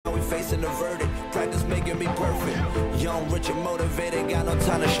facing the verdict. Practice making me perfect. Young, rich, and motivated, got no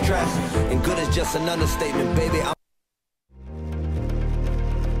time to stress. And good is just an understatement, baby.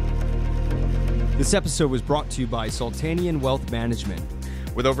 This episode was brought to you by Sultanian Wealth Management.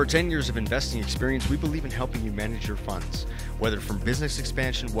 With over 10 years of investing experience, we believe in helping you manage your funds. Whether from business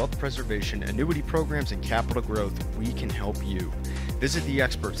expansion, wealth preservation, annuity programs, and capital growth, we can help you. Visit the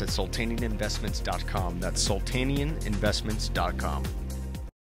experts at sultanianinvestments.com. That's sultanianinvestments.com.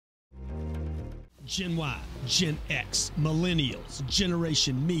 Gen Y, Gen X, Millennials,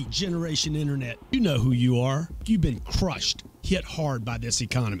 Generation Me, Generation Internet. You know who you are. You've been crushed, hit hard by this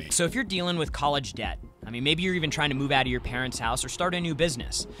economy. So if you're dealing with college debt, maybe you're even trying to move out of your parents' house or start a new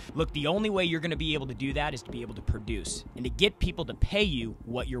business. Look, the only way you're going to be able to do that is to be able to produce and to get people to pay you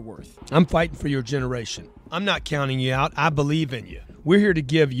what you're worth. I'm fighting for your generation. I'm not counting you out. I believe in you. We're here to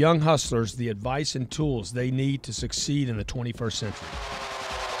give young hustlers the advice and tools they need to succeed in the 21st century.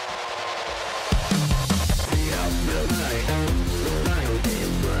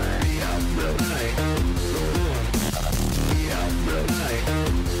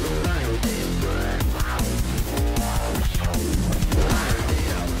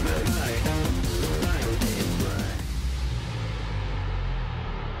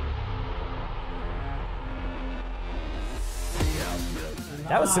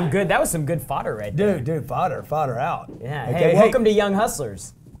 That was some good fodder right there. Dude, fodder out. Yeah. Okay, Hey, welcome to Young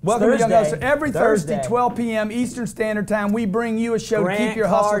Hustlers. Welcome to Young Thursday. Hustlers. Every Thursday, 12 p.m. Eastern Standard Time, we bring you a show to keep your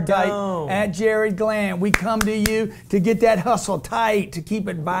hustle Cardone. tight at Jarrod Glandt. We come to you to get that hustle tight, to keep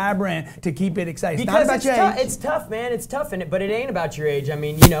it vibrant, to keep it exciting. Because it's not about your age. It's tough, man. It's tough, but it ain't about your age.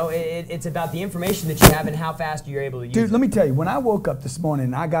 It's about the information that you have and how fast you're able to use it. Dude, let me tell you, when I woke up this morning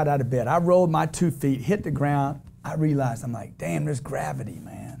and I got out of bed, I rolled my 2 feet, hit the ground, I realized, I'm like, damn, there's gravity,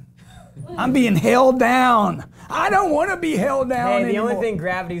 man. I'm being held down. I don't want to be held down Hey, the anymore. only thing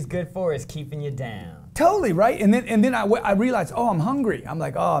gravity's good for is keeping you down. Totally, right? And then I realized, oh, I'm hungry. I'm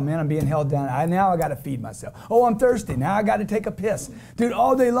like, oh, man, I'm being held down. Now I got to feed myself. Oh, I'm thirsty. Now I got to take a piss. Dude,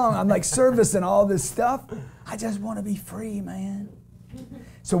 all day long, I'm like servicing all this stuff. I just want to be free, man.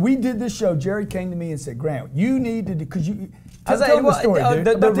 So we did this show. Jarrod came to me and said, Grant, you need to do, because you, tell the story, dude,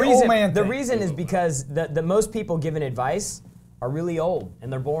 about the old man the thing. reason is because the most people giving advice are really old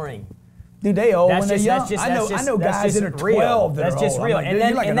and they're boring. Dude, they old That's when they're just- young. that's I know that's guys just that are real. 12 that That's are just old. real. I'm like, And dude, then,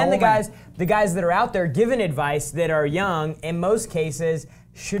 you're like and an then the old man. guys that are out there giving advice that are young, in most cases,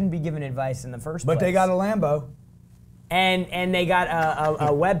 shouldn't be giving advice in the first place. But they got a Lambo. And they got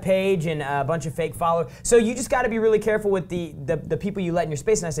a web page and a bunch of fake followers. So you just got to be really careful with the people you let in your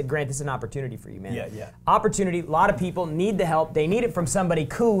space. And I said, Grant, this is an opportunity for you, man. Yeah. Opportunity. A lot of people need the help. They need it from somebody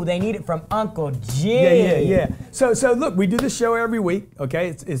cool. They need it from Uncle G. Yeah. So look, we do this show every week, okay?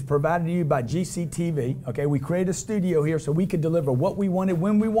 It's provided to you by GCTV, okay? We create a studio here so we can deliver what we wanted,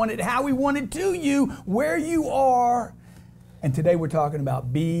 when we wanted, how we wanted to you, where you are. And today we're talking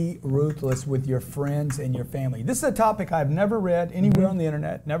about be ruthless with your friends and your family. This is a topic I've never read anywhere on the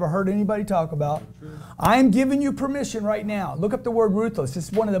internet, never heard anybody talk about. I'm giving you permission right now. Look up the word ruthless.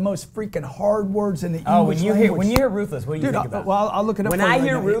 It's one of the most freaking hard words in the English language. When you hear ruthless, what do you think about? Well, I'll look it up. When for you I right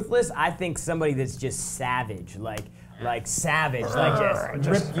hear now. ruthless, I think somebody that's just savage, like savage, like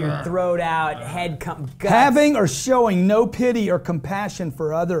just rip your throat out, head come guts. Having or showing no pity or compassion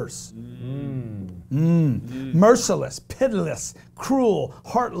for others. Merciless, pitiless, cruel,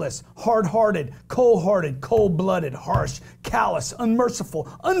 heartless, hard-hearted, cold-blooded, harsh, callous, unmerciful,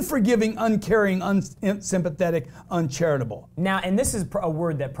 unforgiving, uncaring, unsympathetic, uncharitable. Now, and this is a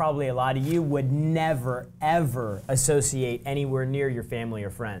word that probably a lot of you would never, ever associate anywhere near your family or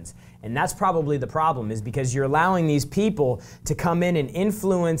friends. And that's probably the problem, is because you're allowing these people to come in and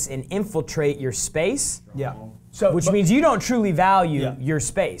influence and infiltrate your space. Yeah. Which means you don't truly value your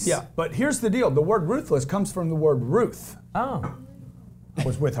space. Yeah, but here's the deal. The word ruthless comes from the word Ruth. Oh.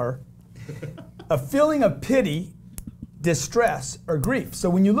 Was with her. A feeling of pity, distress, or grief. So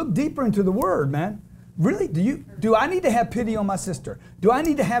when you look deeper into the word, man, really, do I need to have pity on my sister? Do I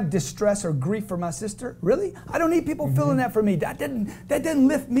need to have distress or grief for my sister? Really? I don't need people feeling that for me. That didn't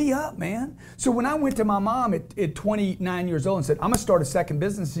lift me up, man. So when I went to my mom at 29 years old and said, I'm gonna start a second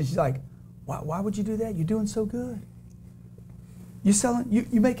business, and she's like, why would you do that? You're doing so good. You selling,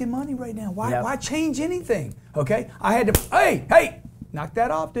 you making money right now. Why change anything? Okay? I had to, hey, knock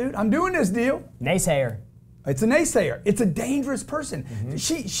that off, dude. I'm doing this deal. Naysayer. It's a naysayer. It's a dangerous person.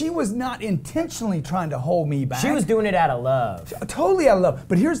 She was not intentionally trying to hold me back. She was doing it out of love. Totally out of love.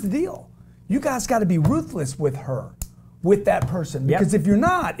 But here's the deal. You guys got to be ruthless with her, with that person. Because if you're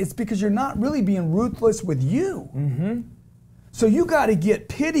not, it's because you're not really being ruthless with you. So you got to get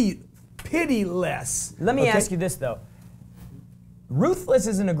pitiless. Let me ask you this, though. Ruthless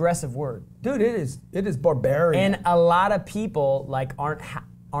is an aggressive word. Dude, it is barbarian. And a lot of people like aren't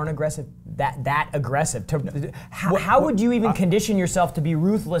aggressive, that aggressive. How would you even condition yourself to be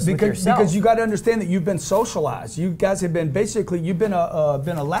ruthless with yourself? Because you got to understand that you've been socialized. You guys have been you've been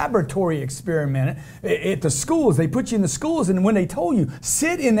a laboratory experiment at the schools. They put you in the schools, and when they told you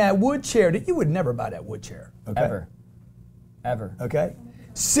sit in that wood chair, you would never buy that wood chair. Okay? Ever. Okay,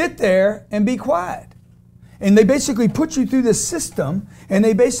 sit there and be quiet. And they basically put you through this system, and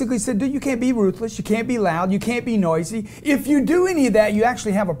they basically said, dude, you can't be ruthless, you can't be loud, you can't be noisy. If you do any of that, you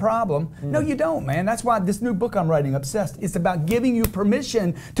actually have a problem. No, you don't, man. That's why this new book I'm writing, Obsessed, it's about giving you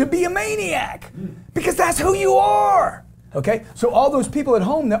permission to be a maniac, because that's who you are. Okay? So all those people at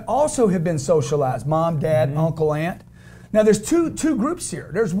home that also have been socialized, mom, dad, uncle, aunt. Now there's two groups here.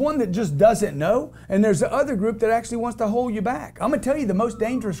 There's one that just doesn't know, and there's the other group that actually wants to hold you back. I'm gonna tell you, the most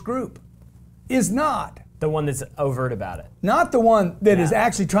dangerous group is not the one that's overt about it. Not the one that is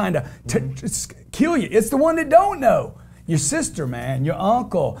actually trying to kill you. It's the one that don't know. Your sister, man, your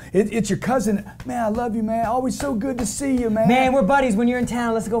uncle, it's your cousin. Man, I love you, man. Always so good to see you, man. Man, we're buddies. When you're in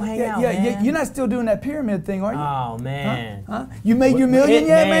town, let's go hang out, man. Yeah, you're not still doing that pyramid thing, are you? Oh, man. Huh? You made your million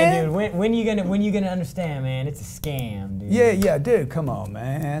yet, man? Dude, when you gonna understand, man? It's a scam, dude. Yeah, dude, come on,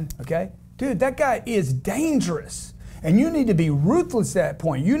 man, okay? Dude, that guy is dangerous. And you need to be ruthless at that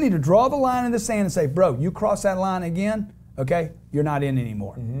point. You need to draw the line in the sand and say, bro, you cross that line again, okay, you're not in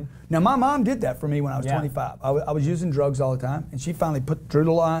anymore. Now, my mom did that for me when I was 25. I was using drugs all the time, and she finally drew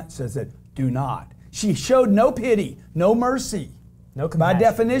the line, said, do not. She showed no pity, no mercy. No compassion. By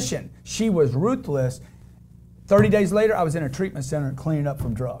definition, she was ruthless. 30 days later, I was in a treatment center cleaning up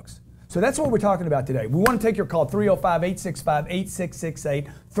from drugs. So that's what we're talking about today. We want to take your call, 305-865-8668.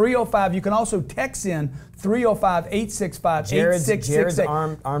 305, you can also text in 305-865-8668. Jarrod's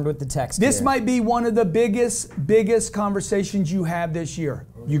armed with the text This here. might be one of the biggest conversations you have this year.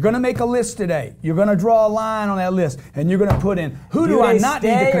 You're going to make a list today. You're going to draw a line on that list, and you're going to put in, who do I not need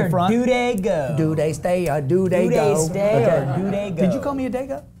to confront? Do they go? Do they stay or do they go? Do they stay or do they go? Did you call me a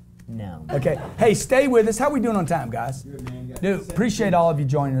dago? No. Okay. Hey, stay with us. How we doing on time, guys? Good, man. Dude, appreciate all of you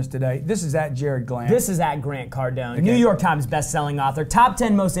joining us today. This is at Jarrod Glandt. This is at Grant Cardone, New York Times best-selling author, top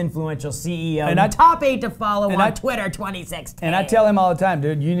 10 most influential CEO, and top 8 to follow on Twitter 2016. And I tell him all the time,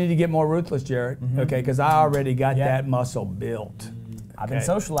 dude, you need to get more ruthless, Jarrod. Okay, because I already got that muscle built. I've been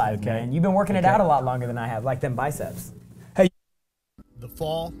socialized, man. You've been working it out a lot longer than I have, like them biceps. Hey. The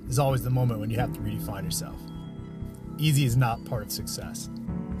fall is always the moment when you have to redefine yourself. Easy is not part of success.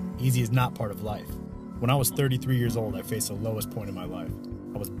 Easy is not part of life. When I was 33 years old, I faced the lowest point in my life.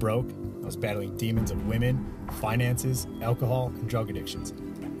 I was broke, I was battling demons of women, finances, alcohol, and drug addictions.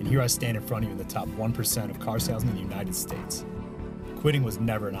 And here I stand in front of you in the top 1% of car salesmen in the United States. Quitting was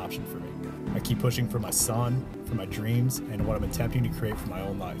never an option for me. I keep pushing for my son, for my dreams, and what I'm attempting to create for my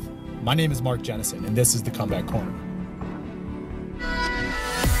own life. My name is Mark Jennison, and this is The Comeback Corner.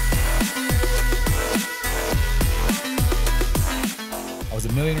 I was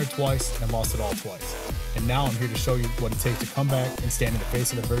a millionaire twice and lost it all twice. And now I'm here to show you what it takes to come back and stand in the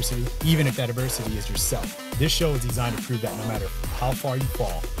face of adversity, even if that adversity is yourself. This show is designed to prove that no matter how far you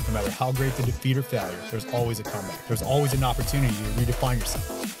fall, no matter how great the defeat or failure, there's always a comeback. There's always an opportunity to redefine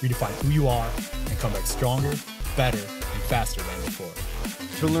yourself, redefine who you are, and come back stronger, better, and faster than before.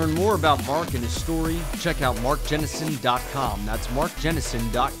 To learn more about Mark and his story, check out markjennison.com. That's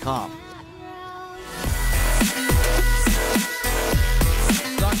markjennison.com.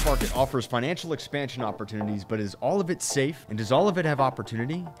 The stock market offers financial expansion opportunities, but is all of it safe? And does all of it have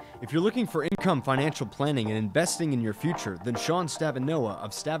opportunity? If you're looking for income, financial planning, and investing in your future, then Sean Stavinoa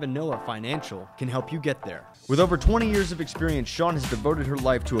of Stavinoa Financial can help you get there. With over 20 years of experience, Sean has devoted her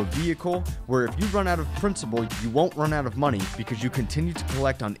life to a vehicle where if you run out of principal, you won't run out of money because you continue to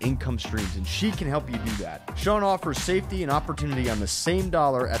collect on income streams, and she can help you do that. Sean offers safety and opportunity on the same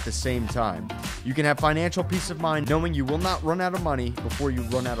dollar at the same time. You can have financial peace of mind knowing you will not run out of money before you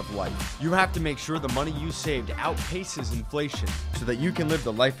run out of life. You have to make sure the money you saved outpaces inflation so that you can live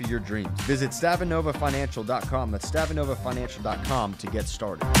the life of your dreams. Visit StavinovAFinancial.com. That's StavinovAFinancial.com to get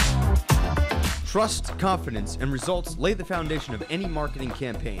started. Trust, confidence, and results lay the foundation of any marketing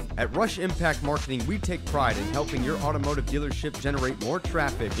campaign. At Rush Impact Marketing, we take pride in helping your automotive dealership generate more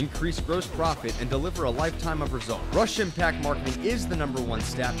traffic, increase gross profit, and deliver a lifetime of results. Rush Impact Marketing is the #1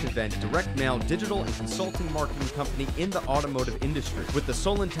 staffed event, direct mail, digital, and consulting marketing company in the automotive industry, with the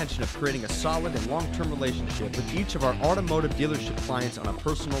sole intention of creating a solid and long-term relationship with each of our automotive dealership clients on a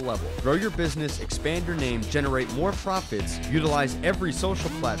personal level. Grow your business, expand your name, generate more profits, utilize every social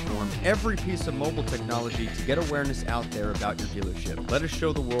platform, every piece of mobile technology to get awareness out there about your dealership. Let us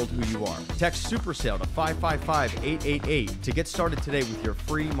show the world who you are. Text SuperSale to 555-888 to get started today with your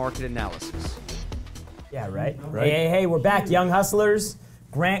free market analysis. Yeah, right? Hey, we're back, Young Hustlers.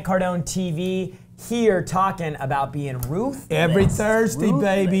 Glandt, Cardone TV here talking about being ruthless. Every Thursday,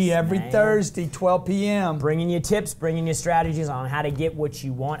 baby. Every Thursday, 12 p.m. Bringing you tips, bringing you strategies on how to get what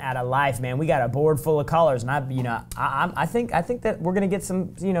you want out of life, man. We got a board full of colors, and I think that we're gonna get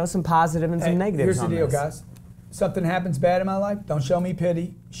some, some positive and some negatives. Here's the deal, guys. Something happens bad in my life, don't show me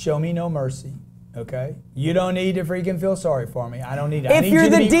pity, show me no mercy. Okay? You don't need to freaking feel sorry for me. I don't need it. If you're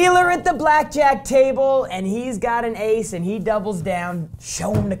the dealer at the blackjack table and he's got an ace and he doubles down,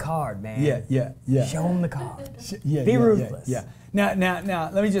 show him the card, man. Yeah. Show him the card. Be ruthless. Yeah. Now,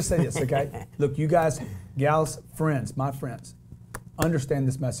 let me just say this, okay? Look, you guys, gals, friends, my friends, understand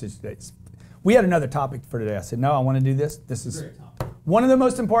this message today. We had another topic for today. I said, no, I want to do this. This is one of the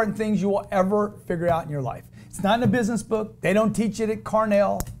most important things you will ever figure out in your life. It's not in a business book. They don't teach it at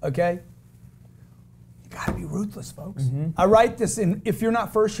Cornell, okay? Gotta be ruthless, folks. I write this in if you're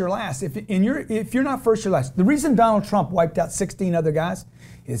not first, you're last. If you're not first, you're last. The reason Donald Trump wiped out 16 other guys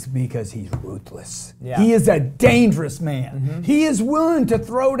is because he's ruthless. Yeah. He is a dangerous man. He is willing to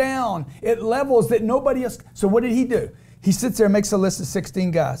throw down at levels that nobody else. So what did he do? He sits there and makes a list of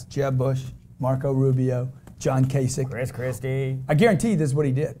 16 guys: Jeb Bush, Marco Rubio, John Kasich, Chris Christie. I guarantee you this is what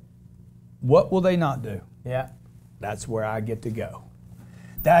he did. What will they not do? Yeah. That's where I get to go.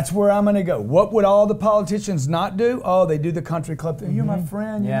 That's where I'm going to go. What would all the politicians not do? Oh, they do the country club thing. You're my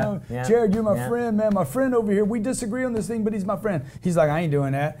friend, you know. Jarrod, you're my friend, man. My friend over here, we disagree on this thing, but he's my friend. He's like, I ain't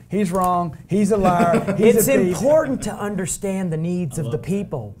doing that. He's wrong. He's a liar. It's important to understand the needs of the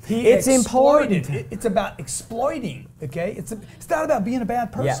people. It's important. It's about exploiting, okay? It's not about being a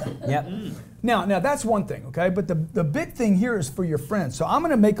bad person. Now that's one thing, okay? But the big thing here is for your friends. So I'm going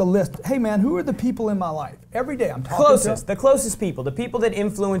to make a list. Hey, man, who are the people in my life? Every day I'm talking to them. The closest people, the people that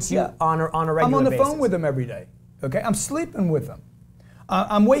influence you on a regular basis. I'm on the phone with them every day, okay? I'm sleeping with them.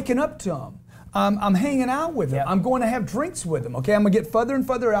 I'm waking up to them. I'm hanging out with them. I'm going to have drinks with them, okay? I'm going to get further and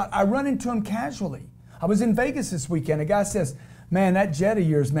further out. I run into them casually. I was in Vegas this weekend. A guy says, man, that jet of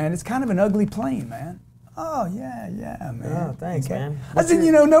yours, man, it's kind of an ugly plane, man. Oh, yeah, man. Oh, thanks, man. I said,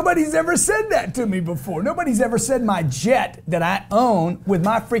 nobody's ever said that to me before. Nobody's ever said my jet that I own with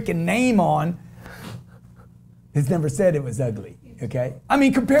my freaking name on has never said it was ugly, okay? I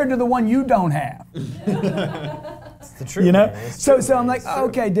mean, compared to the one you don't have. It's the truth, man. So I'm like, oh,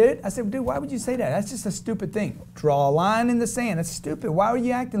 okay, dude. I said, dude, why would you say that? That's just a stupid thing. Draw a line in the sand. That's stupid. Why were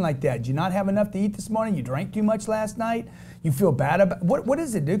you acting like that? Did you not have enough to eat this morning? You drank too much last night? You feel bad about what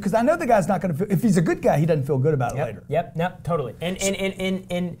is it, dude? Because I know the guy's not going to feel. If he's a good guy, he doesn't feel good about it later. Yep, totally.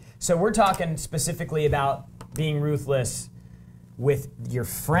 And so we're talking specifically about being ruthless with your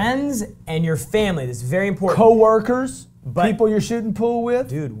friends and your family. This is very important. Co-workers, people you're shooting pool with.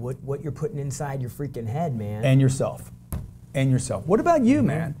 Dude, what you're putting inside your freaking head, man. And yourself. What about you,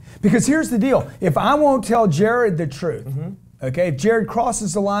 man? Because here's the deal. If I won't tell Jarrod the truth, okay, if Jarrod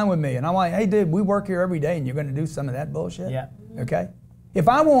crosses the line with me and I'm like, hey, dude, we work here every day and you're going to do some of that bullshit? Okay? If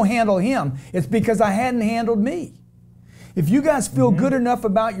I won't handle him, it's because I hadn't handled me. If you guys feel good enough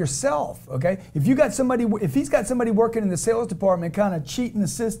about yourself, okay? If he's got somebody working in the sales department kind of cheating the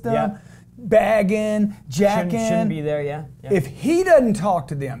system, bagging, jacking. Shouldn't be there, If he doesn't talk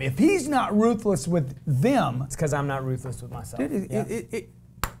to them, if he's not ruthless with them. It's because I'm not ruthless with myself.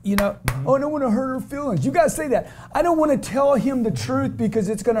 Oh, I don't want to hurt her feelings. You guys say that. I don't want to tell him the truth because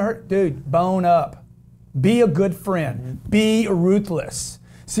it's going to hurt. Dude, bone up. Be a good friend. Be ruthless.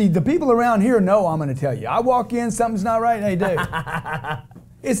 See, the people around here know I'm going to tell you. I walk in, something's not right, hey, dude.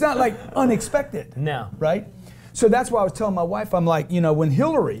 It's not like unexpected. No. Right? So that's why I was telling my wife, I'm like, when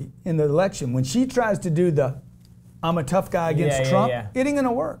Hillary in the election, when she tries to do the I'm a tough guy against Trump, it ain't going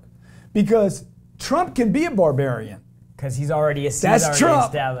to work. Because Trump can be a barbarian. Because he's already established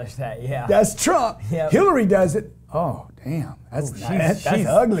that, That's Trump. Hillary does it. Oh, damn. That's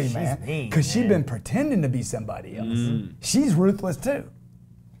ugly, man. Because she's been pretending to be somebody else. She's ruthless, too.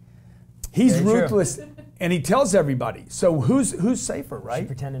 He's ruthless, and he tells everybody. So who's safer, right? She's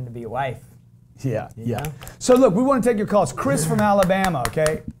pretending to be a wife. Yeah. So look, we want to take your calls. Chris from Alabama,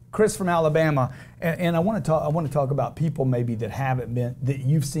 okay? Chris from Alabama, and I want to talk about people maybe that haven't been, that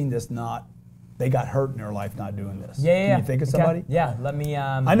you've seen this they got hurt in their life not doing this. Can you think of somebody? Yeah, let me.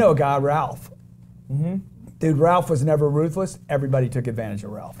 I know a guy, Ralph. Dude, Ralph was never ruthless. Everybody took advantage of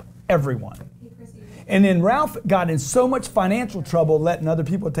Ralph. Everyone. And then Ralph got in so much financial trouble letting other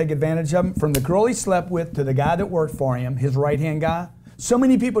people take advantage of him, from the girl he slept with to the guy that worked for him, his right-hand guy. So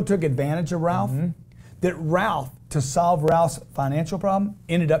many people took advantage of Ralph that Ralph, to solve Ralph's financial problem,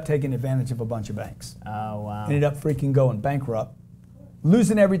 ended up taking advantage of a bunch of banks. Oh, wow. Ended up freaking going bankrupt,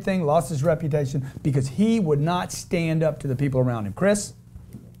 losing everything, lost his reputation because he would not stand up to the people around him. Chris?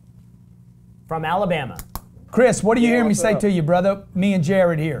 From Alabama. Chris, what do you hear me what's say up? to you, brother? Me and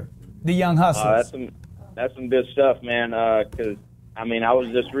Jarrod here, the young hustlers. That's some good stuff, man. Because I mean, I was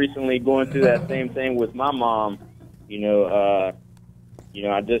just recently going through that same thing with my mom. I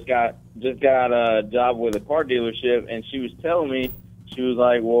just got a job with a car dealership, and she was telling me, she was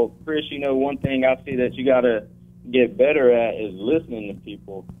like, "Well, Chris, one thing I see that you got to get better at is listening to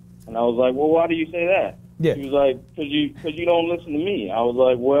people." And I was like, "Well, why do you say that?" Yeah. She was like, "Cause you don't listen to me." I was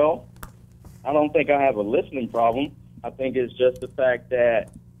like, "Well, I don't think I have a listening problem. I think it's just the fact that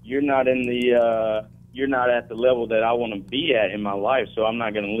you're not at the level that I want to be at in my life, so I'm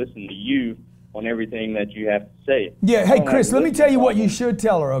not going to listen to you on everything that you have to say." Yeah, hey, Chris, let me tell you what you should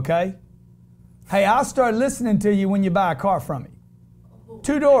tell her, okay? Hey, I'll start listening to you when you buy a car from me.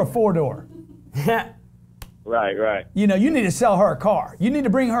 2-door or 4-door? Right. You need to sell her a car. You need to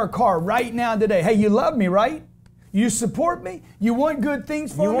bring her a car right now today. Hey, you love me, right? You support me? You want good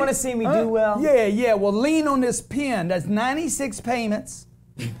things for me? You want to see me do well? Yeah. Well, lean on this pen. That's 96 payments.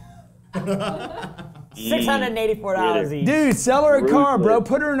 $684 each. Dude, sell her a car, bro. Ruthless.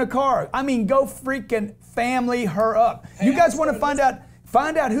 Put her in a car. I mean, go freaking family her up. You guys want to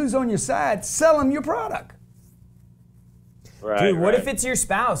find out who's on your side? Sell them your product. Right. Dude, what right. if it's your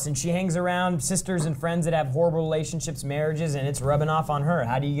spouse and she hangs around sisters and friends that have horrible relationships, marriages, and it's rubbing off on her?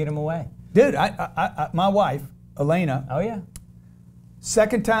 How do you get them away? Dude, my wife, Elena, Oh, yeah.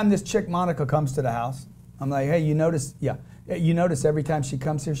 second time this chick Monica comes to the house, I'm like, hey, you notice every time she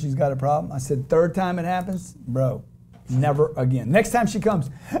comes here she's got a problem? I said, third time it happens, bro, never again. Next time she comes,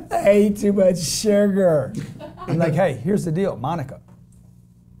 I ate too much sugar. I'm like, hey, here's the deal, Monica,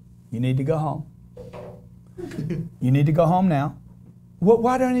 you need to go home. You need to go home now.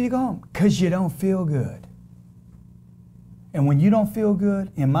 Why do I need to go home? Because you don't feel good. And when you don't feel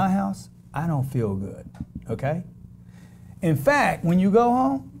good in my house, I don't feel good, okay? In fact, when you go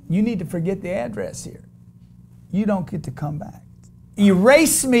home, you need to forget the address here. You don't get to come back.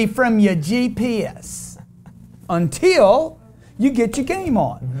 Erase me from your GPS until you get your game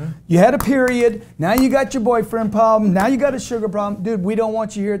on. Mm-hmm. You had a period, now you got your boyfriend problem, now you got a sugar problem. Dude, we don't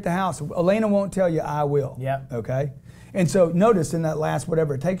want you here at the house. Elena won't tell you, I will. Yeah. Okay? And so notice in that last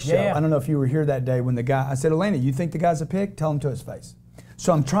Whatever It Takes show, Yeah. I don't know if you were here that day when the guy, I said, Elena, you think the guy's a pig? Tell him to his face.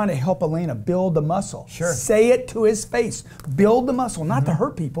 So I'm trying to help Elena build the muscle. Sure. Say it to his face. Build the muscle, not to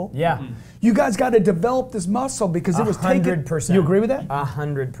hurt people. Yeah. You guys got to develop this muscle because it was taken. 100%. You agree with that?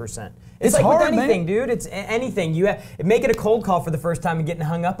 100%. It's like hard, with anything, man. dude. It's anything. Make it a cold call for the first time and getting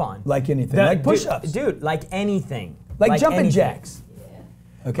hung up on. Like anything. Like push-ups. Dude, like anything. Like jumping anything. jacks.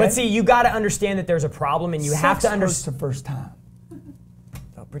 Okay? But see, you got to understand that there's a problem, and you have to Sex hurts understand. the first time.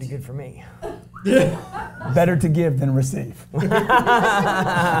 Felt pretty good for me. Better to give than receive.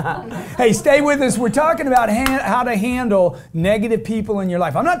 Hey, stay with us. We're talking about how to handle negative people in your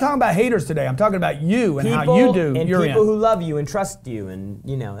life. I'm not talking about haters today. I'm talking about you and how you do. And your people end. who love you and trust you and,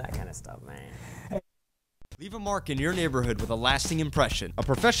 that kind of stuff, man. Leave a mark in your neighborhood with a lasting impression. A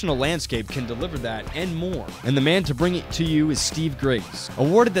professional landscape can deliver that and more. And the man to bring it to you is Steve Griggs.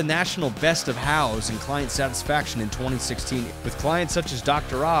 Awarded the National Best of Hows in Client Satisfaction in 2016 with clients such as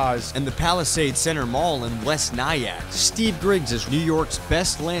Dr. Oz And the Palisades Center Mall in West Nyack. Steve Griggs is New York's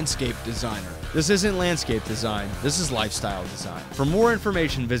best landscape designer. This isn't landscape design, this is lifestyle design. For more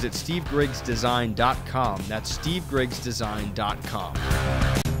information, visit stevegrigsdesign.com. That's stevegrigsdesign.com.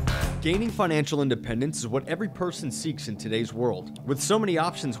 Gaining financial independence is what every person seeks in today's world. With so many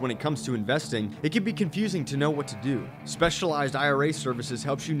options when it comes to investing, it can be confusing to know what to do. Specialized IRA Services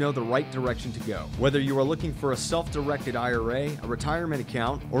helps you know the right direction to go. Whether you are looking for a self-directed IRA, a retirement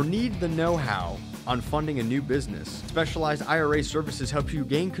account, or need the know-how on funding a new business, Specialized IRA Services help you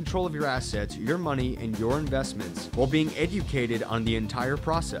gain control of your assets, your money, and your investments while being educated on the entire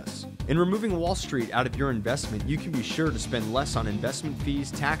process. In removing Wall Street out of your investment, you can be sure to spend less on investment fees,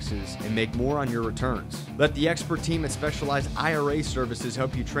 taxes, and make more on your returns. Let the expert team at Specialized IRA Services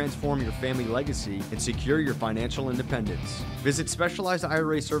help you transform your family legacy and secure your financial independence. Visit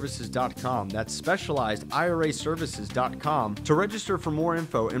specializediraservices.com. That's specializediraservices.com to register for more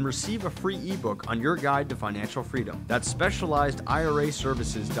info and receive a free ebook on your guide to financial freedom. That's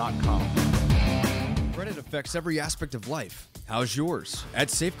specializediraservices.com. Credit affects every aspect of life. How's yours? At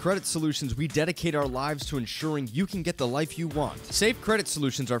Safe Credit Solutions, we dedicate our lives to ensuring you can get the life you want. Safe Credit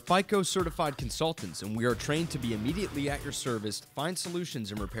Solutions are FICO certified consultants, and we are trained to be immediately at your service to find solutions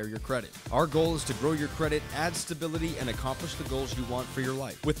and repair your credit. Our goal is to grow your credit, add stability, and accomplish the goals you want for your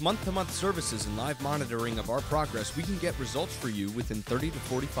life. With month-to-month services and live monitoring of our progress, we can get results for you within 30 to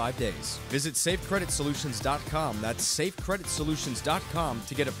 45 days. Visit safecreditsolutions.com. That's safecreditsolutions.com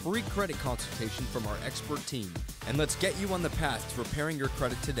to get a free credit consultation from our expert team. And let's get you on the path to repairing your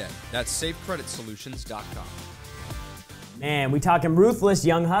credit today. That's safecreditsolutions.com. Man, we talking Ruthless,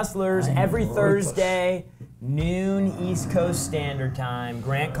 Young Hustlers, every Thursday, noon East Coast Standard Time.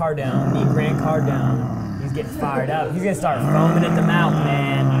 Grant Cardone, the Grant Cardone. He's getting fired up. He's gonna start foaming at the mouth,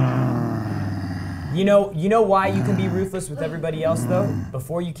 man. You know why you can be ruthless with everybody else though?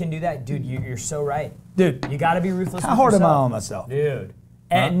 Before you can do that, dude, you're so right. Dude, you gotta be ruthless. How hard am I on myself? Dude.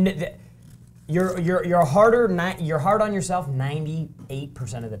 And you're hard on yourself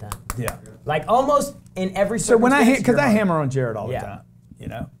 98% of the time. Yeah. Like almost in every So when because I hard. hammer on Jarrod all the time, you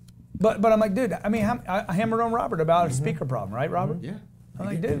know. But I'm like, dude, I mean, I hammered on Robert about a speaker problem, right, Robert? Yeah. I'm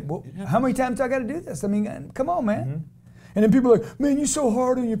like, dude, how many times do I got to do this? I mean, come on, man. And then people are like, man, you're so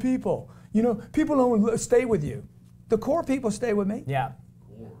hard on your people. You know, people don't stay with you. The core people stay with me. Yeah,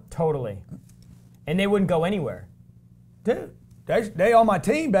 totally. And they wouldn't go anywhere. Dude. They on my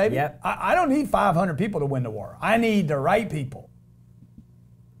team, baby. Yep. I don't need 500 people to win the war. I need the right people.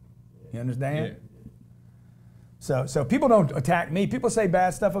 You understand? Yeah. So people don't attack me. People say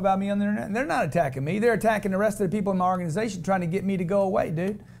bad stuff about me on the internet, and they're not attacking me. They're attacking the rest of the people in my organization trying to get me to go away,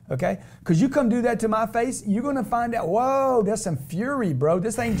 dude. Okay? Because you come do that to my face, you're going to find out, whoa, there's some fury, bro.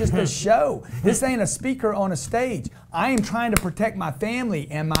 This ain't just a show. This ain't a speaker on a stage. I am trying to protect my family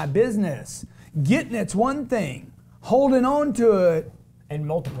and my business. Getting it's one thing. Holding on to it and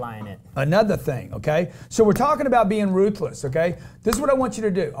multiplying it. Another thing, okay? So we're talking about being ruthless, okay? This is what I want you to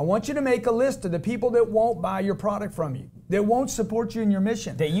do. I want you to make a list of the people that won't buy your product from you, that won't support you in your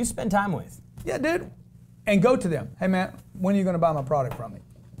mission. That you spend time with. Yeah, dude. And go to them. Hey, man, when are you going to buy my product from me?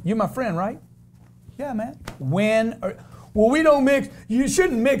 You're my friend, right? Yeah, man. Well, we don't mix. You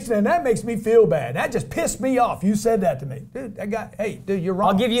shouldn't mix, and that makes me feel bad. That just pissed me off. You said that to me, dude. Hey, dude, you're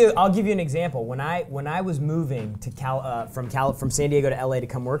wrong. I'll give you an example. When I was moving to from San Diego to LA to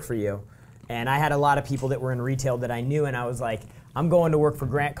come work for you, and I had a lot of people that were in retail that I knew, and I was like, I'm going to work for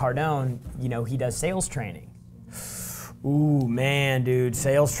Grant Cardone. You know, he does sales training. Ooh, man, dude,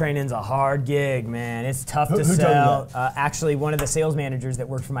 sales training's a hard gig, man. It's tough to sell. Actually, one of the sales managers that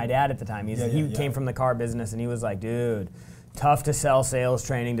worked for my dad at the time, he came from the car business, and he was like, dude, tough to sell sales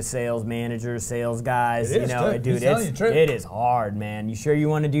training to sales managers, sales guys. It is, dude, it is hard, man. You sure you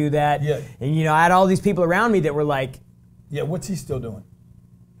want to do that? Yeah. And I had all these people around me that were like, yeah, what's he still doing?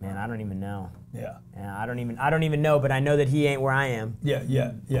 Man, I don't even know. Yeah. I don't even know, but I know that he ain't where I am. Yeah.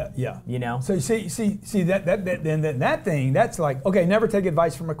 You know? So see that thing, that's like, okay, never take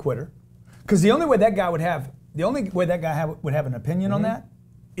advice from a quitter. Because the only way that guy would have an opinion on that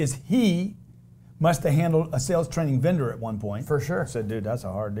is he must have handled a sales training vendor at one point. For sure. Said, dude, that's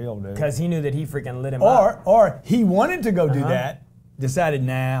a hard deal, dude. Because he knew that he freaking lit him up. Or he wanted to go do that, decided,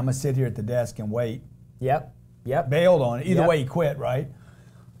 nah, I'm gonna sit here at the desk and wait. Yep. Bailed on it. Either way, he quit, right?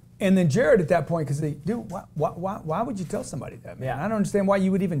 And then Jarrod at that point, because dude, why would you tell somebody that, man? I don't understand why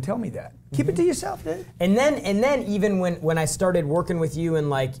you would even tell me that. Keep it to yourself, dude. And then even when I started working with you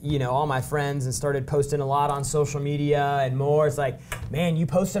and all my friends and started posting a lot on social media and more, it's like, man, you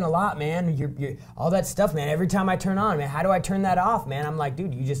posting a lot, man. You're all that stuff, man. Every time I turn on, man, how do I turn that off, man? I'm like,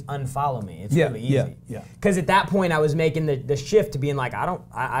 dude, you just unfollow me. It's really easy. Yeah. Because at that point I was making the shift to being like, I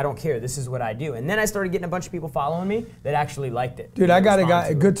don't care. This is what I do. And then I started getting a bunch of people following me that actually liked it. Dude, I got a guy,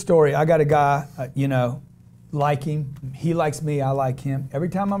 a good story. I got a guy, like him. He likes me, I like him. Every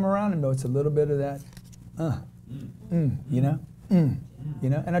time I'm around him, though, it's a little bit of that,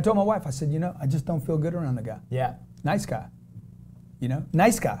 And I told my wife, I said, I just don't feel good around the guy. Yeah. Nice guy.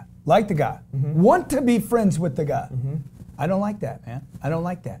 Nice guy. Like the guy. Want to be friends with the guy. I don't like that, man. I don't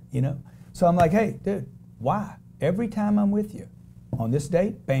like that, So I'm like, hey, dude, why? Every time I'm with you, on this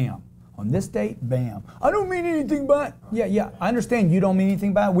date, bam. On this date, bam. I don't mean anything by it. Yeah, I understand you don't mean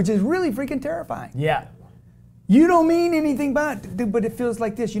anything by it, which is really freaking terrifying. Yeah. You don't mean anything by it, dude, but it feels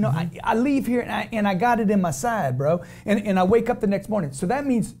like this. I leave here and I got it in my side, bro. And I wake up the next morning. So that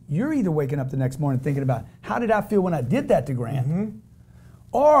means you're either waking up the next morning thinking about, how did I feel when I did that to Grant?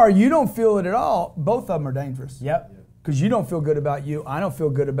 Or you don't feel it at all. Both of them are dangerous. Yep. Because you don't feel good about you. I don't feel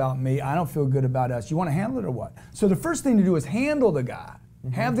good about me. I don't feel good about us. You want to handle it or what? So the first thing to do is handle the guy.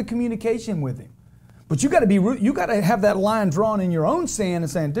 Have the communication with him. But you got to have that line drawn in your own sand and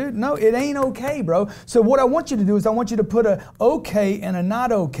saying, dude, no, it ain't okay, bro. So what I want you to do is I want you to put a okay and a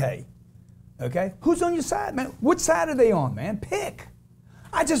not okay. Okay? Who's on your side, man? What side are they on, man? Pick.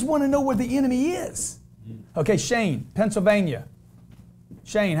 I just want to know where the enemy is. Okay, Shane, Pennsylvania.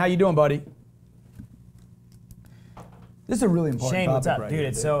 Shane, how you doing, buddy? This is a really important Shane, topic what's up, right dude? here,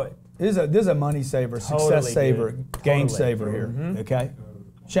 It's so This is a money saver, success saver, game saver here. Okay,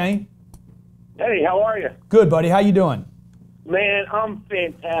 Shane. Hey, how are you? Good, buddy. How you doing? Man, I'm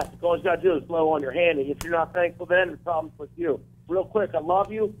fantastic. All you got to do is blow on your hand, and if you're not thankful then, the problem's with you. Real quick, I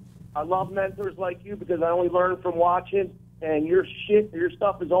love you. I love mentors like you because I only learn from watching, and your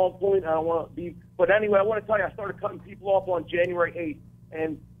stuff is on point. I don't want to be, but anyway, I want to tell you, I started cutting people off on January 8th,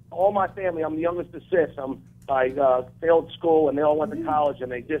 and all my family, I'm the youngest of six. I failed school, and they all went to college,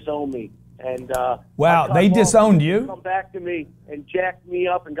 and they disowned me. And wow, they disowned you? Come back to me and jacked me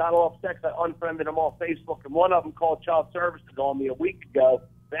up and got all upset. I unfriended them on Facebook, and one of them called child services on me a week ago.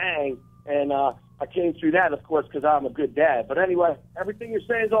 Bang! And I came through that, of course, because I'm a good dad. But anyway, everything you're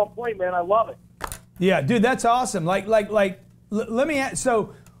saying is on point, man. I love it. Yeah, dude, that's awesome. Let me ask.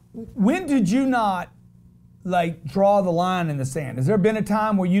 So, when did you not draw the line in the sand? Has there been a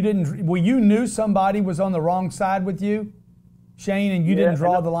time where you knew somebody was on the wrong side with you, Shane, and you didn't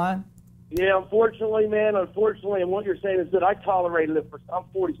draw the line? Yeah, unfortunately, man, and what you're saying is that I tolerated it I'm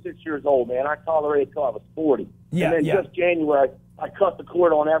 46 years old, man. I tolerated it till I was 40. Yeah, and then just January, I cut the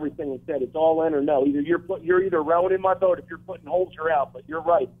cord on everything and said it's all in or no. Either you're either rowing in my boat, if you're putting holes, you're out. But you're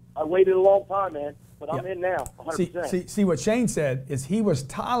right. I waited a long time, man, but I'm in now, 100%. See, what Shane said is he was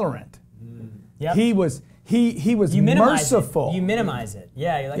tolerant. Yep. He was merciful. You minimize it.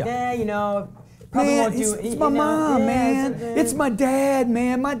 Yeah, you're like, you know. Man, it's my mom, man. It's my dad,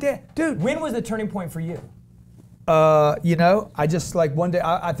 man. My dad. Dude. When was the turning point for you? I just one day,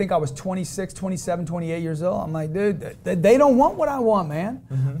 I think I was 26, 27, 28 years old. I'm like, dude, they don't want what I want,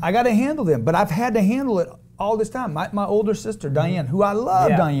 man. I got to handle them. But I've had to handle it all this time. My older sister, Diane, who I love,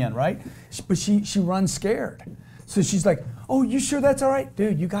 Diane, right? But she runs scared. So she's like, oh, you sure that's all right?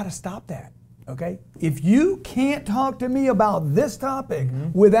 Dude, you got to stop that, okay? If you can't talk to me about this topic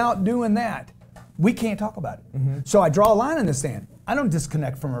without doing that, we can't talk about it. So I draw a line in the sand. I don't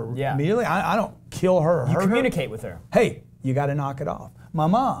disconnect from her immediately. I don't kill her or hurt her. You communicate with her. Hey, you got to knock it off. My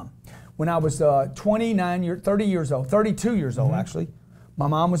mom, when I was 32 years old actually, my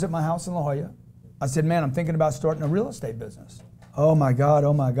mom was at my house in La Jolla. I said, man, I'm thinking about starting a real estate business. Oh my God.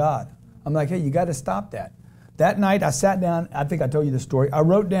 I'm like, hey, you got to stop that. That night I sat down, I think I told you the story. I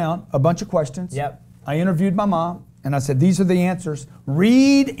wrote down a bunch of questions. Yep. I interviewed my mom. And I said, these are the answers.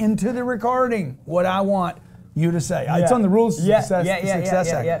 Read into the recording what I want you to say. It's on the rules of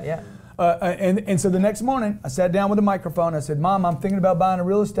success Act. And so the next morning, I sat down with a microphone. I said, Mom, I'm thinking about buying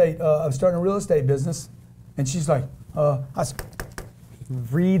starting a real estate business. And she's like, I said,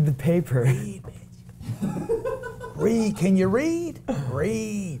 read the paper. Read, bitch. Read. Can you read?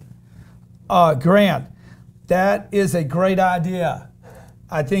 Read. Grant, that is a great idea.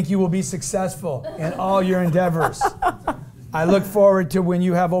 I think you will be successful in all your endeavors. I look forward to when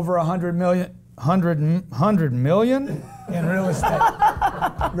you have over 100 million in real estate.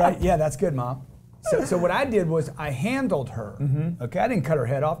 Right? Yeah, that's good, Mom. So what I did was I handled her. Okay, I didn't cut her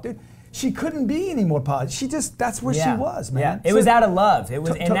head off, dude. She couldn't be any more positive. That's where she was, man. Yeah. It was out of love. It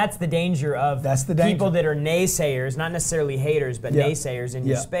was, and that's the danger of danger. People that are naysayers, not necessarily haters, but naysayers in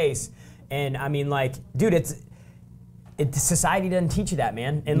your space. And I mean, dude, society doesn't teach you that,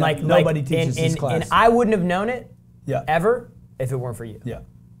 man. And nobody teaches this class. And I wouldn't have known it ever if it weren't for you. Yeah.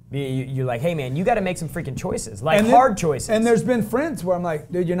 You're like, hey, man, you got to make some freaking choices, hard choices. And there's been friends where I'm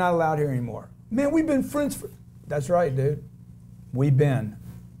like, dude, you're not allowed here anymore. Man, we've been friends for. That's right, dude. We've been.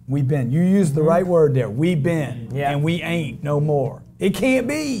 You used the right word there. We've been. Yeah. And we ain't no more. It can't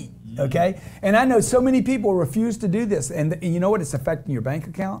be. Okay. And I know so many people refuse to do this, and you know what? It's affecting your bank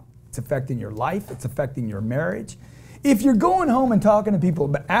account. It's affecting your life. It's affecting your marriage. If you're going home and talking to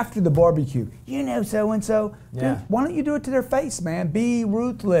people after the barbecue, you know so-and-so, dude, why don't you do it to their face, man? Be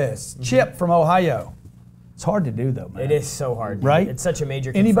ruthless. Chip from Ohio. It's hard to do, though, man. It is so hard. Right? It's such a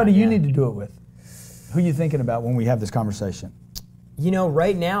major Anybody you need to do it with? Who are you thinking about when we have this conversation? You know,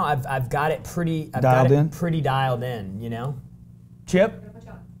 right now, I've got it pretty dialed in, you know? Chip?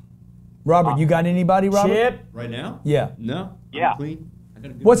 Robert, you got anybody, Robert? Chip? Right now? Yeah. No. Yeah. I'm clean.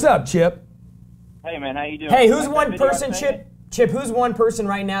 What's up, Chip? Hey, man, how you doing? Hey, who's one person, Chip, who's one person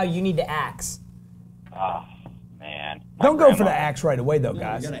right now you need to axe? Oh, man. Don't go for the axe right away, though,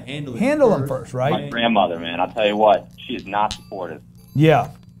 guys. You gotta handle them first, right? My grandmother, man, I'll tell you what, she is not supportive. Yeah.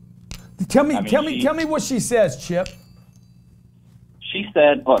 Tell me what she says, Chip. she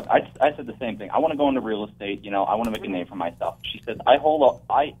said, look, I said the same thing. I want to go into real estate. You know, I want to make a name for myself. She says,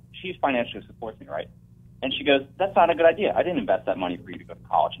 she financially supports me, right? And she goes, that's not a good idea. I didn't invest that money for you to go to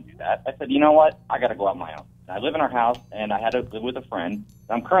college and do that. I said, you know what? I got to go out on my own. I live in our house, and I had to live with a friend.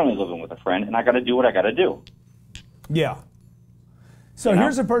 I'm currently living with a friend, and I got to do what I got to do. Yeah. So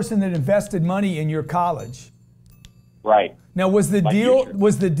here's a person that invested money in your college. Right. Now, was the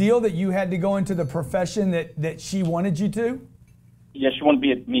deal that you had to go into the profession that she wanted you to? Yeah, she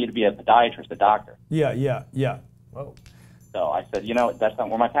wanted me to be a podiatrist, a doctor. Yeah. Whoa. So I said, you know, that's not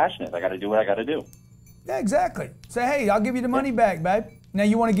where my passion is. I got to do what I got to do. Yeah, exactly. Say, hey, I'll give you the money back, babe. Now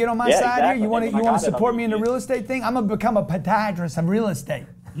you want to get on my side here? You want to support me in the real estate thing? I'm gonna become a podiatrist of real estate.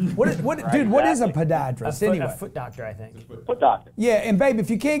 What is a podiatrist anyway? A foot doctor, I think. Foot doctor. Yeah, and babe, if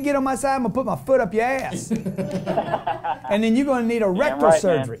you can't get on my side, I'm gonna put my foot up your ass. And then you're gonna need a rectal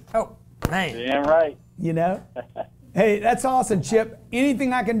surgery. Man. Oh, man. Damn right. You know? Hey, that's awesome, Chip.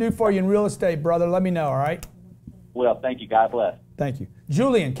 Anything I can do for you in real estate, brother, let me know, all right? Well, thank you. God bless. Thank you.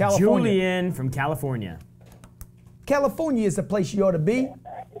 Julian, California. Julian from California. California is the place you ought to be.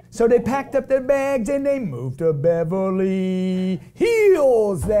 So they packed up their bags and they moved to Beverly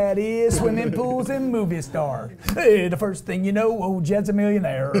Hills, that is, swimming pools and movie stars. Hey, the first thing you know, old Jed's a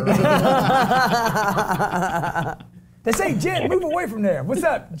millionaire. They say, Jed, move away from there. What's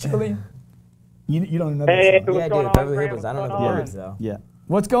up, Julian? You don't know that song. Yeah, dude, Beverly Hills. I don't know the words, though. Yeah.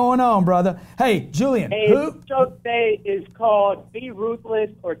 What's going on, brother? Hey, Julian, Hey, who? the show today is called Be Ruthless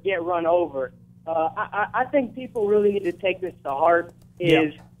or Get Run Over. I think people really need to take this to heart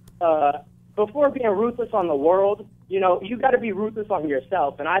before being ruthless on the world, you got to be ruthless on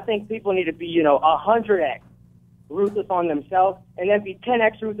yourself. And I think people need to be, 100x ruthless on themselves and then be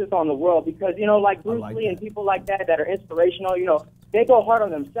 10x ruthless on the world because, like Bruce Lee and people like that are inspirational, they go hard on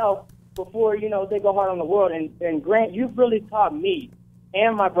themselves before, they go hard on the world. And Grant, you've really taught me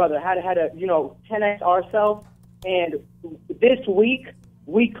and my brother how to 10x ourselves. And this week,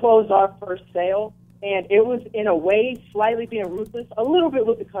 we closed our first sale, and it was, in a way, slightly being ruthless, a little bit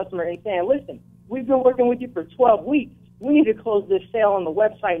with the customer and saying, listen, we've been working with you for 12 weeks. We need to close this sale on the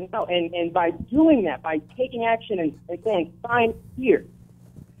website now. And by doing that, by taking action and saying, sign here,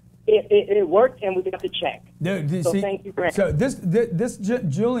 it worked, and we got the check. Dude, so thank you, Grant. So this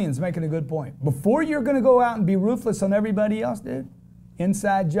Julian's making a good point. Before you're going to go out and be ruthless on everybody else, dude,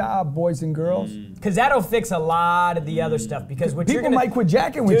 inside job, boys and girls. Because that'll fix a lot of the other stuff. Because what people might quit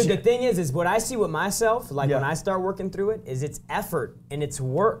jacking with you. Dude, the thing is what I see with myself, like when I start working through it, is it's effort and it's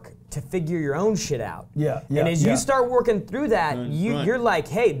work to figure your own shit out. And as you start working through that, you're like,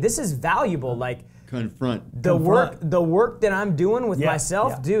 hey, this is valuable. Like confront the work that I'm doing with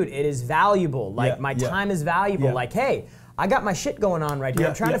myself, dude. It is valuable. Like my time is valuable. Like, hey, I got my shit going on right here.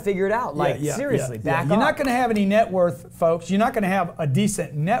 I'm trying to figure it out. Like, seriously, back You're off. not going to have any net worth, folks. You're not going to have a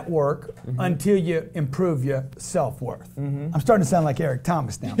decent network until you improve your self-worth. I'm starting to sound like Eric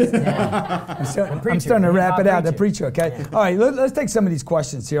Thomas now. I'm starting to wrap it out, the preacher, okay? All right, let's take some of these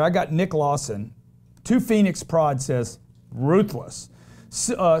questions here. I got Nick Lawson. 2 Phoenix Prod says, ruthless.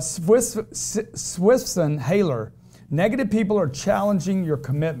 Swifson Haler, negative people are challenging your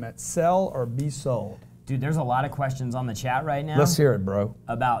commitment. Sell or be sold. Dude, there's a lot of questions on the chat right now. Let's hear it, bro.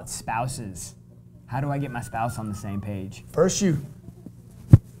 About spouses. How do I get my spouse on the same page? First you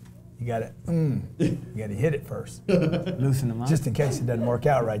gotta hit it first. Loosen them up. Just in case it doesn't work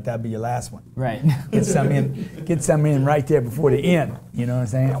out right, that'd be your last one. Right. Get some in right there before the end. You know what I'm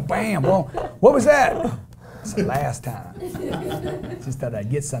saying? Bam, boom. What was that? It's the last time. Just thought I'd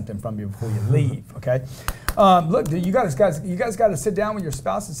get something from you before you leave, okay? Look, you guys got to sit down with your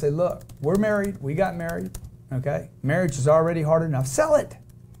spouse and say, look, we're married, we got married, okay? Marriage is already hard enough. Sell it.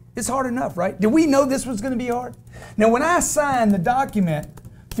 It's hard enough, right? Did we know this was going to be hard? Now, when I signed the document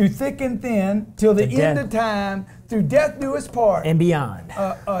through thick and thin, till the end of time, through death do us part. And beyond.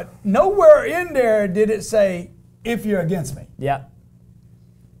 Nowhere in there did it say, if you're against me. Yeah.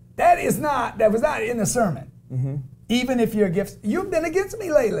 That was not in the sermon. Even if you're against, you've been against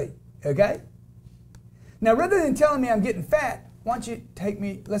me lately, okay? Now, rather than telling me I'm getting fat, why don't you take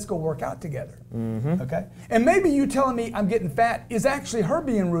me, let's go work out together, okay? And maybe you telling me I'm getting fat is actually her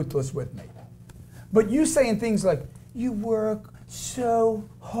being ruthless with me. But you saying things like, you work so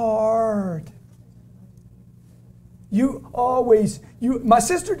hard. My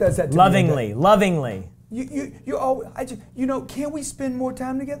sister does that to me. Lovingly. You always, can we spend more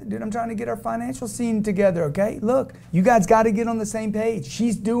time together? Dude, I'm trying to get our financial scene together, okay? Look, you guys got to get on the same page.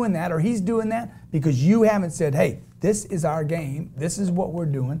 She's doing that or he's doing that because you haven't said, hey, this is our game. This is what we're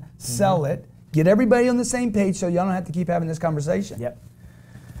doing. Sell it. Get everybody on the same page so y'all don't have to keep having this conversation. Yep.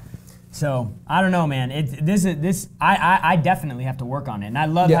 So I don't know, man. I definitely have to work on it, and I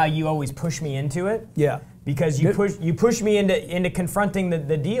love how you always push me into it. Yeah. Because you push me into confronting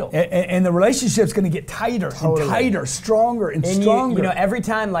the deal. And the relationship's going to get tighter and tighter, stronger and stronger. You know, every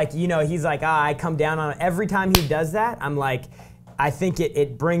time, like, you know, he's like, I come down on it. Every time he does that, I'm like, I think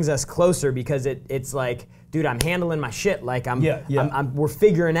it brings us closer because it's like, dude, I'm handling my shit. Like we're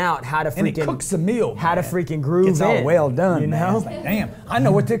figuring out how to freaking. And it cooks the meal. How to freaking groove it's all in, well done, you man. know? It's like, damn, I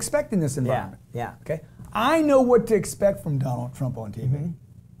know what to expect in this environment. Yeah. Okay. I know what to expect from Donald Trump on TV.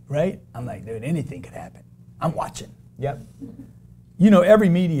 Right? I'm like, dude, anything could happen. I'm watching. Yep. You know, every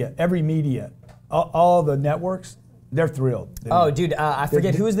media, all the networks, they're thrilled. Oh, dude, I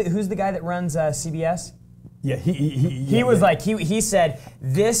forget who's the guy that runs CBS. Yeah, he said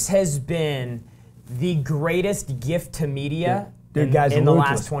this has been the greatest gift to media in the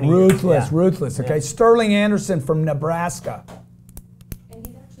last 20 years. Ruthless. Okay, Sterling Anderson from Nebraska. And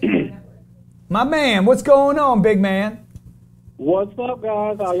he's actually on the network. My man, what's going on, big man? What's up,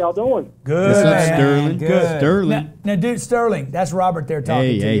 guys? How y'all doing? Good. What's up, man. Sterling? Good. Sterling. Now, dude, Sterling, that's Robert there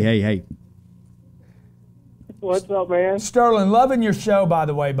talking to you. Hey. What's up, man? Sterling, loving your show, by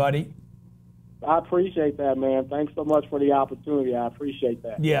the way, buddy. I appreciate that, man. Thanks so much for the opportunity. I appreciate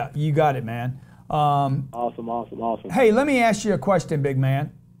that. Yeah, you got it, man. Awesome. Hey, let me ask you a question, big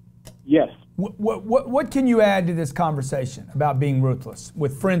man. Yes. What can you add to this conversation about being ruthless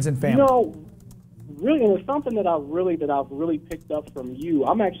with friends and family? You know, really, and it's something that I've really picked up from you.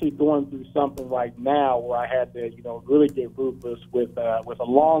 I'm actually going through something right now where I had to, really get ruthless with a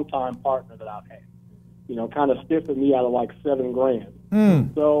longtime partner that I've had. Kind of stiffing me out of like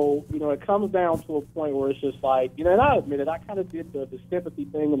 $7,000. So, it comes down to a point where it's just like, and I admit it, I kind of did the sympathy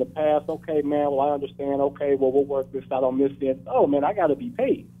thing in the past. Okay, man, well, I understand. Okay, well, we'll work this out on this end. Oh, man, I got to be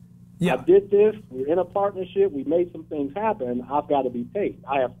paid. Yeah. I did this. We're in a partnership. We made some things happen. I've got to be paid.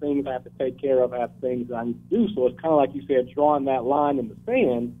 I have things I have to take care of. I have things I need to do. So it's kind of like you said, drawing that line in the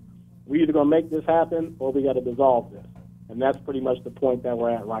sand. We're either going to make this happen or we got to dissolve this. And that's pretty much the point that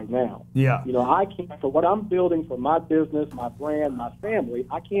we're at right now. Yeah. I can't, for what I'm building for my business, my brand, my family,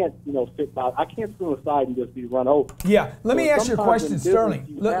 I can't, sit by, I can't sit aside and just be run over. Yeah. Let me ask you a question, Sterling.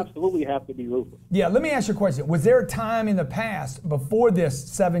 You absolutely have to be ruthless. Yeah. Let me ask you a question. Was there a time in the past before this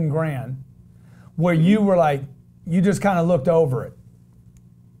 $7,000 where you were like, you just kind of looked over it?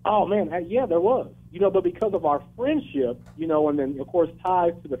 Oh man, yeah, there was. But because of our friendship, and then of course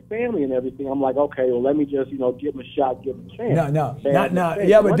ties to the family and everything, I'm like, okay, well, let me just, give him a shot, give him a chance. No.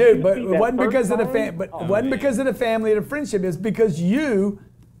 Yeah, but dude, but it wasn't because of the because of the family or the friendship. It's because you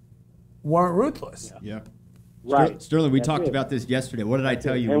weren't ruthless. Yeah. Right. Sterling, we talked about this yesterday. What did I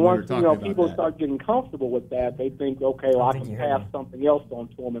tell you and when once, we were talking about people that? start getting comfortable with that, they think, okay, well, I can pass something else on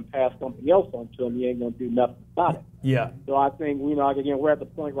to them and pass something else on to them. You ain't going to do nothing about it. Yeah. So I think, again, we're at the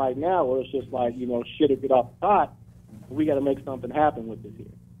point right now where it's just like, shit or get off the pot. We got to make something happen with this here.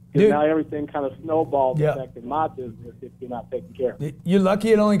 Because now everything kind of snowballs affecting my business if you're not taking care of it. You're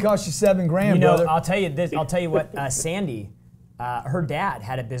lucky it only cost you $7,000, brother. I'll tell you this. I'll tell you what. Sandy, her dad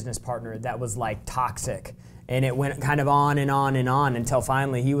had a business partner that was like toxic. And it went kind of on and on and on until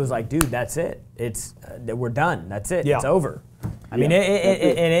finally he was like, dude, that's it. We're done. That's it. Yeah. It's over. I mean,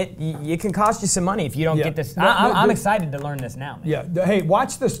 it can cost you some money if you don't get this. I'm excited to learn this now, man. Yeah. Hey,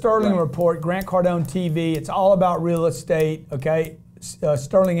 watch the Sterling Report, Grant Cardone TV. It's all about real estate, okay?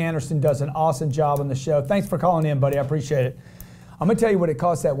 Sterling Anderson does an awesome job on the show. Thanks for calling in, buddy. I appreciate it. I'm going to tell you what it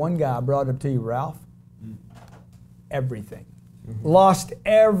cost that one guy I brought up to you, Ralph. Everything. Lost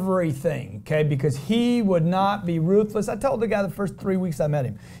everything, okay, because he would not be ruthless. I told the guy the first 3 weeks I met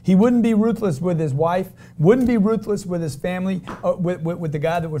him. He wouldn't be ruthless with his wife, wouldn't be ruthless with his family, with the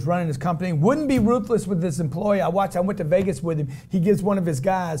guy that was running his company, wouldn't be ruthless with his employee. I went to Vegas with him. He gives one of his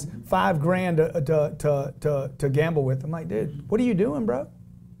guys $5,000 to gamble with. I'm like, dude, what are you doing, bro?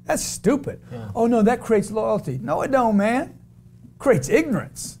 That's stupid. Yeah. Oh, no, that creates loyalty. No, it don't, man. It creates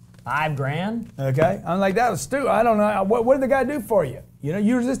ignorance. $5,000? Okay, I'm like, that was stupid. I don't know. What did the guy do for you?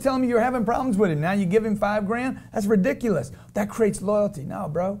 You were just telling me you're having problems with him. Now you give him $5,000? That's ridiculous. That creates loyalty. No,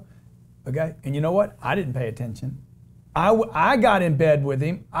 bro. Okay, and you know what? I didn't pay attention. I got in bed with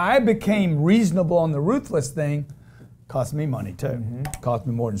him. I became reasonable on the ruthless thing. Cost me money too. Cost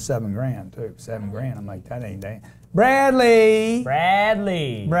me more than $7,000 too. $7,000. I'm like, that ain't that. Bradley.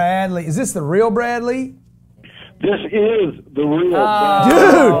 Is this the real Bradley? This is the real Bradley.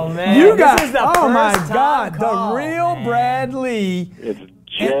 Dude, man. You got, oh my God, the real Bradley. It's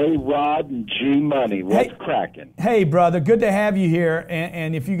Jarrod and G Money. What's cracking? Hey, brother, good to have you here.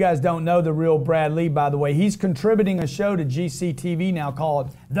 And if you guys don't know the real Bradley, by the way, he's contributing a show to GCTV now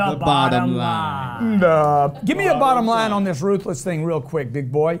called The Bottom Line. Give me a bottom line on this ruthless thing real quick,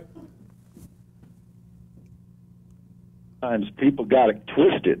 big boy. Sometimes people got it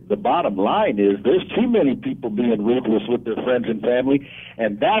twisted. The bottom line is there's too many people being ruthless with their friends and family,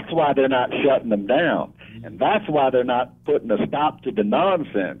 and that's why they're not shutting them down. And that's why they're not putting a stop to the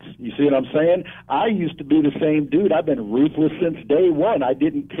nonsense. You see what I'm saying? I used to be the same dude. I've been ruthless since day one. I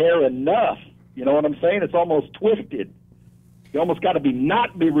didn't care enough. You know what I'm saying? It's almost twisted. You almost got to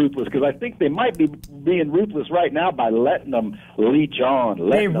not be ruthless, because I think they might be being ruthless right now by letting them leech on.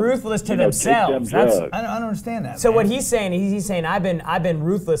 They're ruthless to themselves. I don't understand that. So what he's saying, he's saying I've been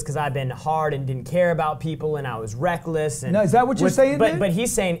ruthless because I've been hard and didn't care about people and I was reckless. And no, is that what you're saying? But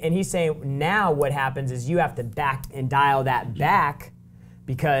he's saying now what happens is you have to back and dial that back,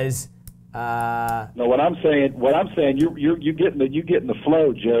 because. No, what I'm saying, you're getting the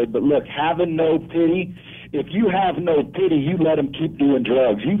flow, Jarrod. But look, having no pity. If you have no pity, you let them keep doing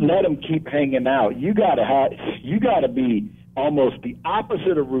drugs. You let them keep hanging out. You gotta be almost the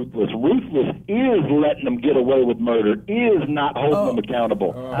opposite of ruthless. Ruthless is letting them get away with murder, is not holding them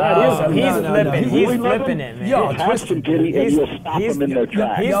accountable. He's flipping it, man. Yo, have some pity and you'll stop them in their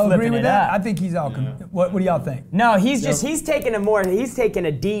tracks. Y'all agree with that? I think he's all. What do y'all think? No, he's taking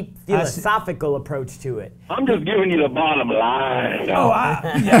a deep philosophical approach to it. I'm just giving you the bottom line.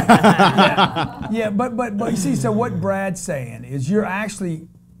 Yeah, but you see, so what Brad's saying is you're actually,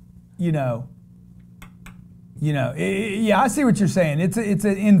 yeah, I see what you're saying. It's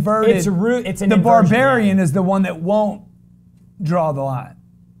an inverted. It's an the inversion, barbarian is the one that won't draw the line,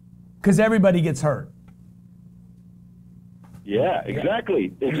 because everybody gets hurt. Yeah, exactly,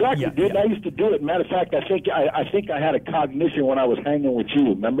 dude. I used to do it. Matter of fact, I think I had a cognition when I was hanging with you.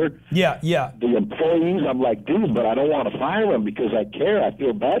 Remember? Yeah. The employees, I'm like, dude, but I don't want to fire them because I care. I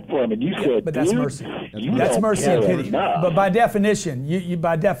feel bad for them. And you said, but that's mercy. That's mercy and pity. But by definition,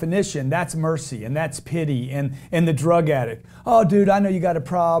 by definition, that's mercy and that's pity. And the drug addict. Oh, dude, I know you got a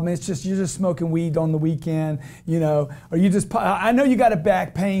problem. It's just you're just smoking weed on the weekend, or you just. I know you got a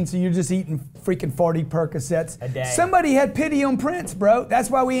back pain, so you're just eating freaking 40 Percocets a day. Somebody had pity on Prince, bro. That's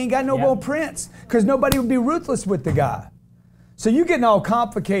why we ain't got no more Prince, because nobody would be ruthless with the guy. So you getting all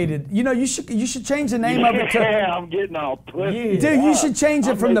complicated. You should change the name of it to. Yeah, I'm getting all twisted. Dude, you should change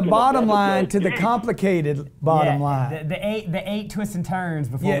it from the bottom line to the complicated bottom line. The eight twists and turns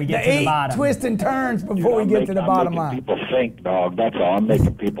before we get to the bottom. The 8 twists and turns before we get to the bottom line. I'm making people think, dog. That's all. I'm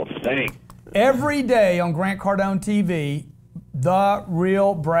making people think. Every day on Grant Cardone TV, The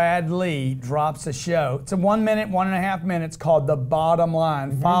Real Brad Lee drops a show. It's a 1 minute, 1.5 minutes called The Bottom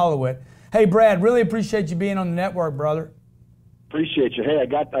Line. Mm-hmm. Follow it. Hey, Brad, really appreciate you being on the network, brother. Appreciate you. Hey, I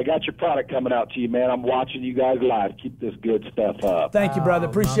got your product coming out to you, man. I'm watching you guys live. Keep this good stuff up. Thank you, brother.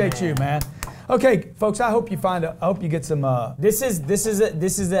 Appreciate you, man. Okay, folks. I hope you get some. This is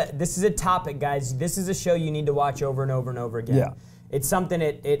a topic, guys. This is a show you need to watch over and over and over again. Yeah. It's something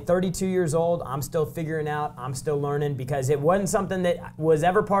at 32 years old, I'm still figuring out, I'm still learning, because it wasn't something that was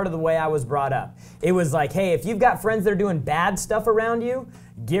ever part of the way I was brought up. It was like, hey, if you've got friends that are doing bad stuff around you,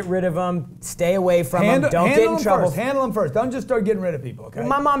 get rid of them, stay away from them, don't get in trouble. Handle them first. Don't just start getting rid of people, okay?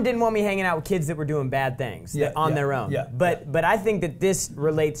 My mom didn't want me hanging out with kids that were doing bad things on their own. Yeah, but I think that this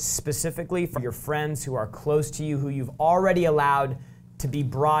relates specifically for your friends who are close to you, who you've already allowed to be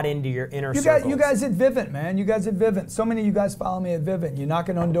brought into your inner circles. You guys at Vivint, man. You guys at Vivint. So many of you guys follow me at Vivint. You're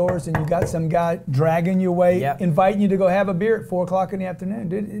knocking on doors and you got some guy dragging you away, inviting you to go have a beer at 4 o'clock in the afternoon.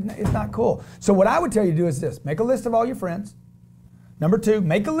 Dude, it's not cool. So what I would tell you to do is this. Make a list of all your friends. Number 2,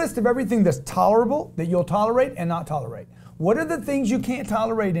 make a list of everything that's tolerable, that you'll tolerate and not tolerate. What are the things you can't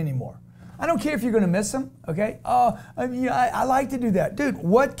tolerate anymore? I don't care if you're going to miss them, okay? I like to do that. Dude,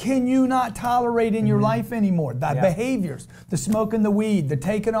 what can you not tolerate in your life anymore? The behaviors, the smoking the weed, the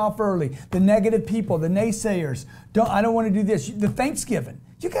taking off early, the negative people, the naysayers. I don't want to do this. The Thanksgiving.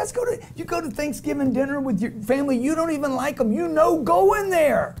 You guys go to Thanksgiving dinner with your family. You don't even like them. Go in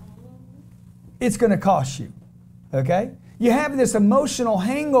there. It's going to cost you, okay? You have this emotional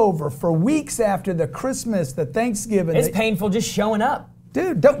hangover for weeks after the Christmas, the Thanksgiving. It's painful just showing up.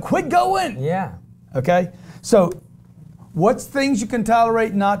 Dude, don't quit going. Yeah. Okay? So, what's things you can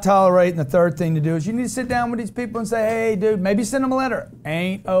tolerate, not tolerate? And the third thing to do is you need to sit down with these people and say, hey, dude, maybe send them a letter.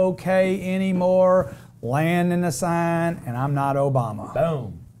 Ain't okay anymore. Land in a sign, and I'm not Obama.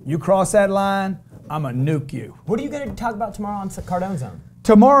 Boom. You cross that line, I'm going to nuke you. What are you going to talk about tomorrow on Cardone Zone?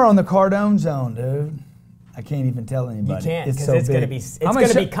 Tomorrow on the Cardone Zone, dude. I can't even tell anybody. You can't, because so it's going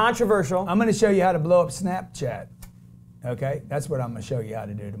to be controversial. I'm going to show you how to blow up Snapchat. Okay, that's what I'm going to show you how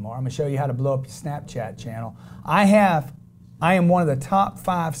to do tomorrow. I'm going to show you how to blow up your Snapchat channel. I am one of the top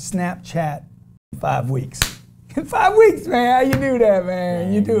 5 Snapchat 5 weeks. In 5 weeks, man. How you do that,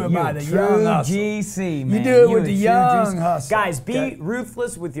 man? You do it by the young hustle. GC, man. You do it with the young hustle. Guys, be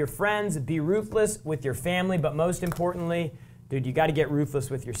ruthless with your friends. Be ruthless with your family. But most importantly, dude, you got to get ruthless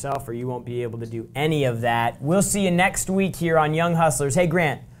with yourself or you won't be able to do any of that. We'll see you next week here on Young Hustlers. Hey,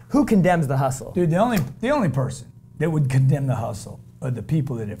 Grant, who condemns the hustle? Dude, the only person that would condemn the hustle are the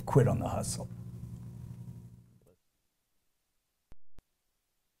people that have quit on the hustle.